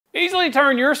Easily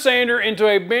turn your sander into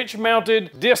a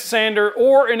bench-mounted disc sander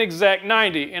or an exact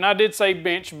 90, and I did say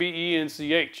bench,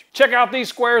 B-E-N-C-H. Check out these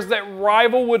squares that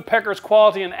rival Woodpecker's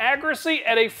quality and accuracy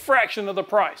at a fraction of the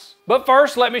price. But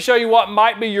first, let me show you what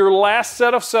might be your last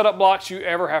set of setup blocks you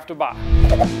ever have to buy.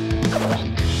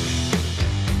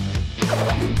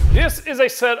 This is a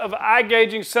set of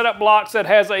iGauging setup blocks that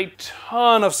has a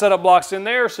ton of setup blocks in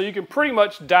there, so you can pretty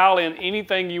much dial in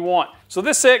anything you want. So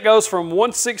this set goes from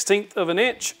 1/16 of an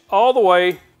inch all the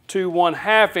way to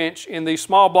 1/2 inch in these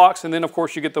small blocks, and then of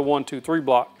course you get the 1, 2, 3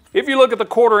 block. If you look at the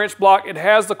 1/4 inch block, it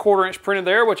has the 1/4 inch printed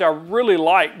there, which I really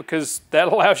like because that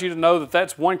allows you to know that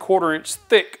that's 1/4 inch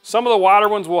thick. Some of the wider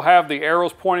ones will have the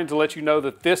arrows pointing to let you know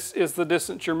that this is the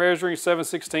distance you're measuring,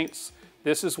 7/16.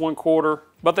 This is 1/4,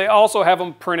 but they also have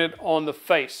them printed on the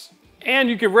face. And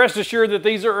you can rest assured that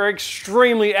these are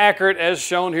extremely accurate as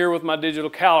shown here with my digital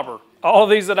caliper. All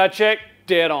of these that I checked,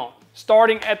 dead on.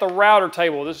 Starting at the router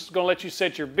table, this is going to let you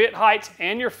set your bit heights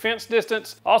and your fence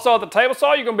distance. Also at the table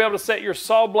saw, you're going to be able to set your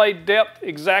saw blade depth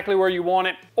exactly where you want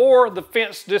it, or the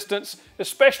fence distance,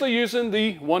 especially using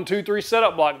the 1, 2, 3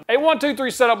 setup block. A 1, 2, 3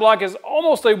 setup block is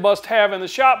almost a must-have in the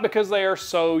shop because they are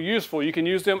so useful. You can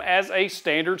use them as a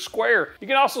standard square. You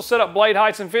can also set up blade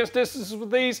heights and fence distances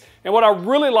with these, and what I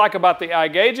really like about the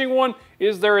iGauging one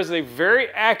is there is a very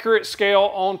accurate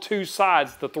scale on 2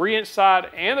 sides, the 3-inch side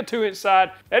and the 2-inch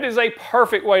side. That is a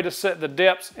perfect way to set the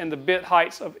depths and the bit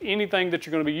heights of anything that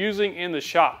you're going to be using in the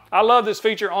shop. I love this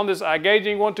feature on this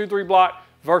iGauging 1, 2, 3 block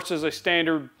versus a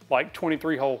standard like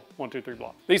 23 hole 1, 2, 3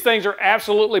 block. These things are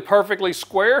absolutely perfectly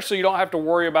square, so you don't have to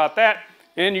worry about that.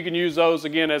 And you can use those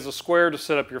again as a square to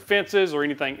set up your fences or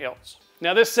anything else.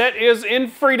 Now this set is in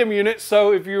freedom units,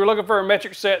 so if you're looking for a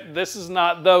metric set, this is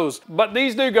not those. But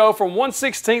these do go from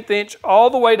 1/16 inch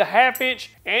all the way to 1/2 inch,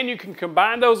 and you can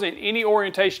combine those in any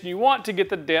orientation you want to get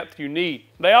the depth you need.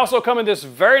 They also come in this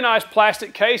very nice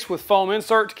plastic case with foam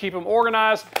insert to keep them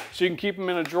organized, so you can keep them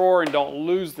in a drawer and don't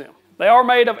lose them. They are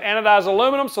made of anodized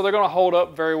aluminum, so they're going to hold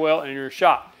up very well in your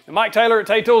shop. And Mike Taylor at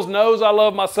TayTools knows I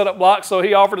love my setup blocks, so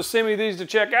he offered to send me these to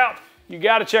check out. You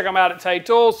got to check them out at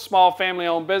TayTools, small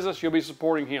family-owned business. You'll be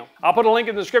supporting him. I'll put a link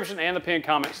in the description and the pinned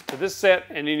comments to this set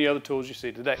and any other tools you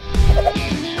see today.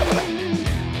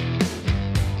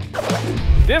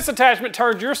 This attachment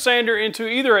turns your sander into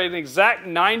either an exact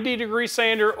 90-degree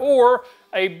sander or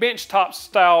a benchtop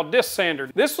style disc sander.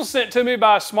 This was sent to me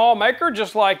by a small maker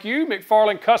just like you,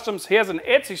 McFarlane Customs. He has an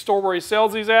Etsy store where he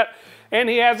sells these at, and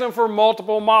he has them for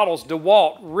multiple models: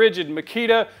 DeWalt, Rigid,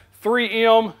 Makita,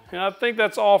 3M, and I think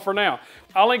that's all for now.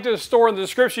 I'll link to the store in the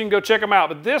description, go check them out.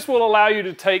 But this will allow you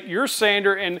to take your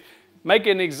sander and make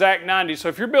it an exact 90. So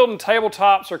if you're building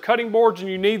tabletops or cutting boards and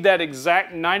you need that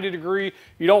exact 90 degree,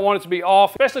 you don't want it to be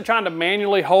off, especially trying to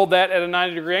manually hold that at a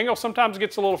 90-degree angle, sometimes it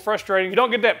gets a little frustrating. You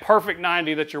don't get that perfect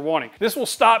 90 that you're wanting. This will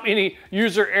stop any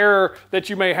user error that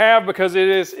you may have because it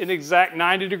is an exact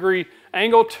 90-degree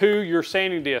angle to your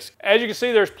sanding disc. As you can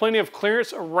see, there's plenty of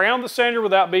clearance around the sander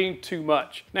without being too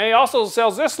much. Now he also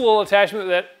sells this little attachment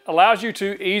that allows you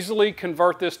to easily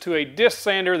convert this to a disc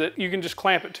sander that you can just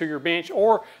clamp it to your bench,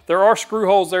 or there are screw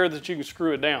holes there that you can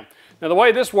screw it down. Now the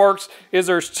way this works is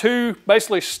there's 2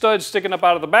 basically studs sticking up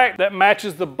out of the back that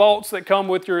matches the bolts that come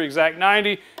with your exact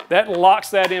 90. That locks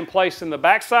that in place in the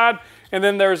back side. And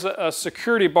then there's a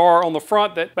security bar on the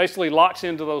front that basically locks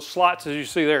into those slots as you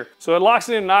see there. So it locks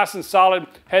in nice and solid,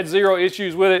 had 0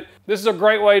 issues with it. This is a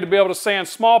great way to be able to sand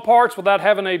small parts without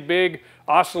having a big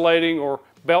oscillating or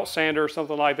belt sander or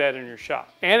something like that in your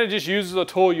shop. And it just uses a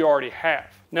tool you already have.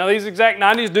 Now these exact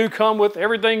 90s do come with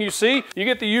everything you see. You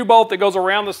get the U-bolt that goes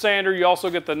around the sander. You also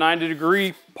get the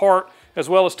 90-degree part, as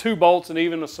well as 2 bolts and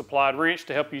even a supplied wrench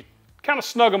to help you kind of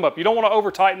snug them up. You don't want to over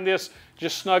tighten this,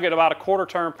 just snug it about a 1/4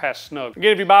 turn past snug.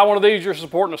 Again, if you buy one of these, you're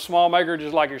supporting a small maker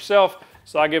just like yourself,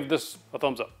 so I give this a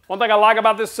thumbs up. One thing I like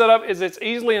about this setup is it's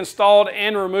easily installed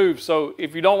and removed, so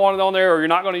if you don't want it on there or you're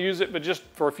not going to use it but just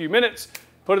for a few minutes,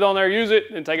 put it on there, use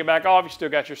it, and take it back off, you still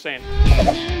got your sander.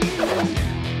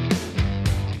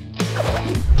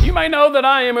 You may know that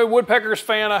I am a Woodpeckers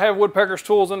fan. I have Woodpeckers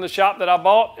tools in the shop that I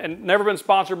bought and never been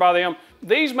sponsored by them.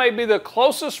 These may be the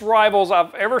closest rivals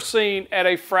I've ever seen at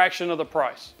a fraction of the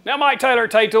price. Now Mike Taylor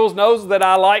at TayTools knows that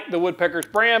I like the Woodpeckers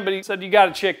brand, but he said you got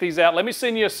to check these out. Let me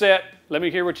send you a set. Let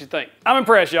me hear what you think. I'm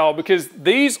impressed, y'all, because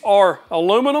these are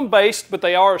aluminum based, but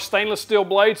they are a stainless steel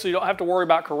blade, so you don't have to worry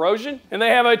about corrosion. And they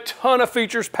have a ton of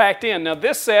features packed in. Now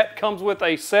this set comes with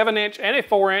a 7-inch and a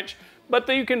 4-inch but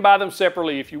you can buy them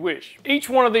separately if you wish. Each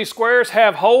one of these squares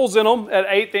have holes in them at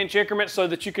 1/8 inch increments so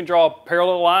that you can draw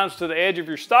parallel lines to the edge of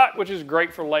your stock, which is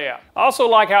great for layout. I also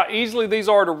like how easily these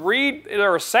are to read.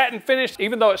 They're a satin finish.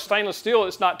 Even though it's stainless steel,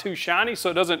 it's not too shiny, so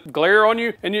it doesn't glare on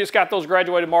you. And you just got those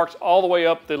graduated marks all the way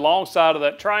up the long side of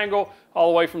that triangle,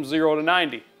 all the way from 0 to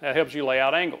 90. That helps you lay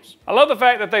out angles. I love the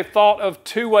fact that they've thought of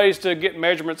 2 ways to get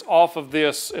measurements off of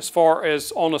this as far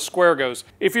as on a square goes.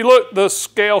 If you look, the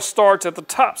scale starts at the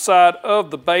top side of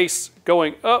the base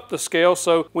going up the scale,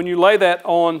 so when you lay that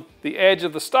on the edge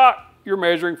of the stock, you're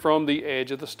measuring from the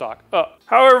edge of the stock up.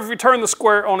 However, if you turn the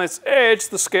square on its edge,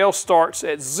 the scale starts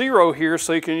at 0 here,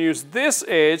 so you can use this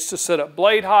edge to set up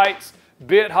blade heights,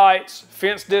 bit heights,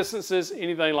 fence distances,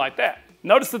 anything like that.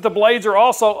 Notice that the blades are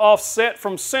also offset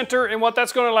from center, and what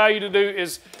that's going to allow you to do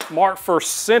is mark for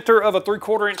center of a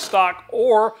 3/4 inch stock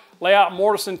or lay out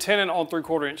mortise and tenon on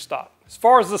 3/4 inch stock. As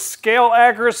far as the scale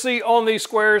accuracy on these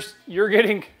squares, you're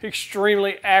getting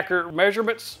extremely accurate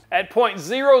measurements. At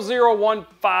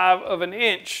 0.0015 of an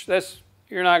inch,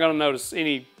 you're not going to notice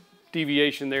any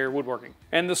deviation there woodworking.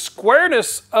 And the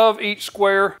squareness of each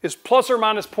square is plus or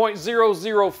minus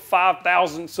 0.005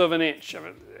 thousandths of an inch.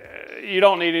 You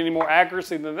don't need any more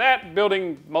accuracy than that.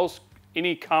 Building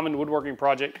any common woodworking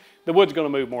project, the wood's going to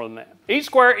move more than that. Each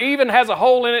square even has a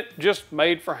hole in it just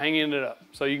made for hanging it up,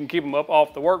 so you can keep them up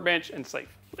off the workbench and safe.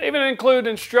 They even include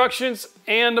instructions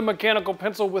and a mechanical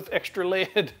pencil with extra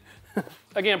lead.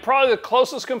 Again, probably the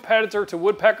closest competitor to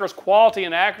Woodpeckers' quality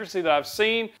and accuracy that I've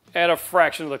seen at a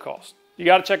fraction of the cost. You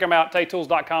got to check them out,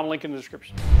 TayTools.com, link in the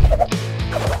description.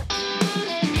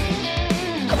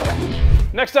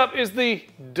 Next up is the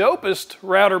dopest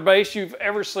router base you've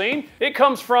ever seen. It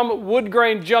comes from Wood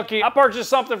Grain Junkie. I purchased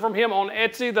something from him on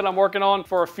Etsy that I'm working on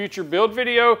for a future build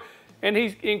video, and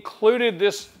he included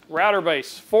this router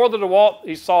base for the DeWalt.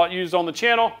 He saw it used on the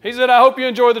channel. He said, "I hope you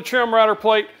enjoy the trim router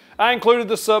plate. I included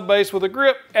the sub base with a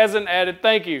grip as an added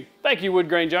thank you." Thank you, Wood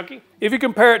Grain Junkie. If you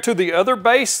compare it to the other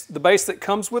base, the base that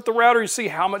comes with the router, you see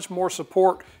how much more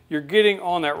support you're getting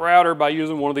on that router by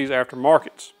using one of these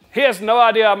aftermarkets. He has no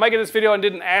idea I'm making this video and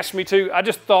didn't ask me to. I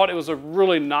just thought it was a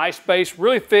really nice base,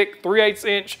 really thick, 3/8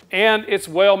 inch, and it's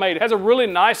well made. It has a really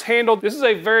nice handle. This is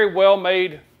a very well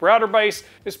made router base,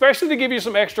 especially to give you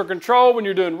some extra control when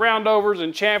you're doing roundovers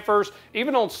and chamfers,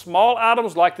 even on small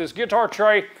items like this guitar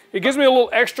tray. It gives me a little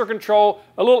extra control,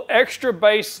 a little extra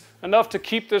base, enough to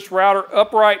keep this router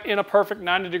upright in a perfect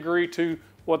 90 degree to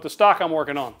what the stock I'm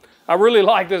working on. I really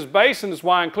like this base, and that's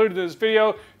why I included it in this video.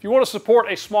 If you want to support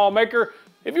a small maker,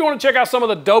 if you want to check out some of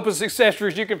the dopest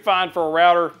accessories you can find for a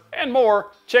router and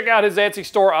more, check out his Etsy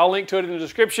store. I'll link to it in the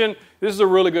description. This is a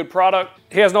really good product.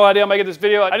 He has no idea I'm making this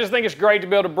video. I just think it's great to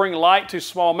be able to bring light to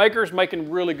small makers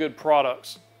making really good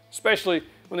products, especially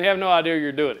when they have no idea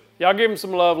you're doing it. Y'all give him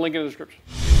some love, link in the description.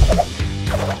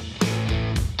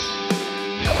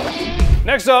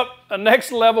 Next up, a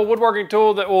next level woodworking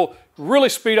tool that will really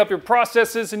speed up your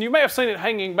processes, and you may have seen it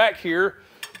hanging back here.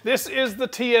 This is the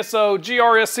TSO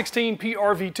GRS16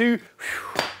 PRV2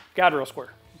 guide rail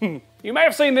square. You may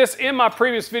have seen this in my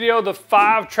previous video, the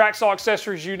 5 track saw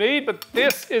accessories you need, but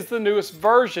this is the newest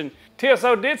version.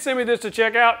 TSO did send me this to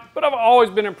check out, but I've always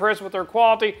been impressed with their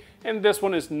quality, and this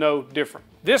one is no different.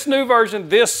 This new version,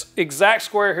 this exact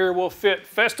square here, will fit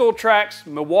Festool tracks,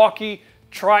 Milwaukee,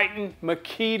 Triton,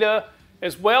 Makita,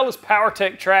 as well as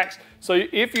PowerTech tracks. So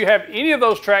if you have any of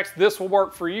those tracks, this will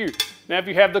work for you. Now, if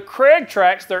you have the Craig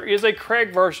tracks, there is a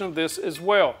Craig version of this as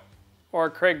well, or a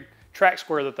Craig track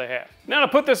square that they have. Now, to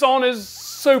put this on is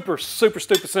super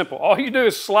stupid simple. All you do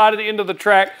is slide it into the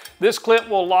track. This clip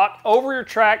will lock over your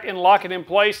track and lock it in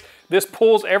place. This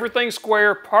pulls everything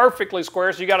square, perfectly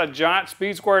square, so you got a giant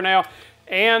speed square now,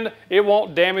 and it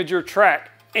won't damage your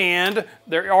track. And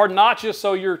there are notches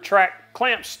so your track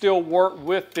clamps still work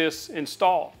with this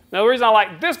installed. Now, the reason I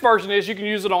like this version is you can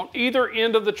use it on either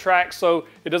end of the track, so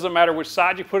it doesn't matter which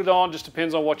side you put it on, just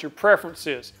depends on what your preference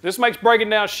is. This makes breaking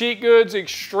down sheet goods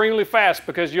extremely fast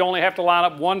because you only have to line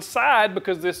up one side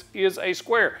because this is a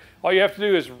square. All you have to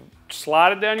do is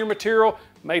slide it down your material,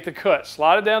 make the cut.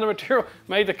 Slide it down the material,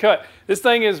 make the cut. This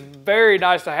thing is very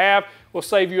nice to have, will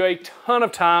save you a ton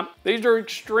of time. These are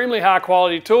extremely high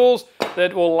quality tools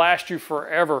that will last you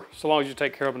forever, so long as you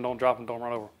take care of them, don't drop them, don't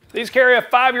run over. These carry a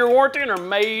 5-year warranty and are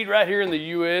made right here in the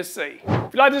USA.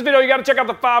 If you like this video, you gotta check out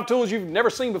the 5 tools you've never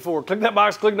seen before. Click that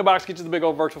box, click in the box, get you the big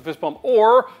old virtual fist pump,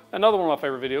 or another one of my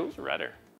favorite videos right there.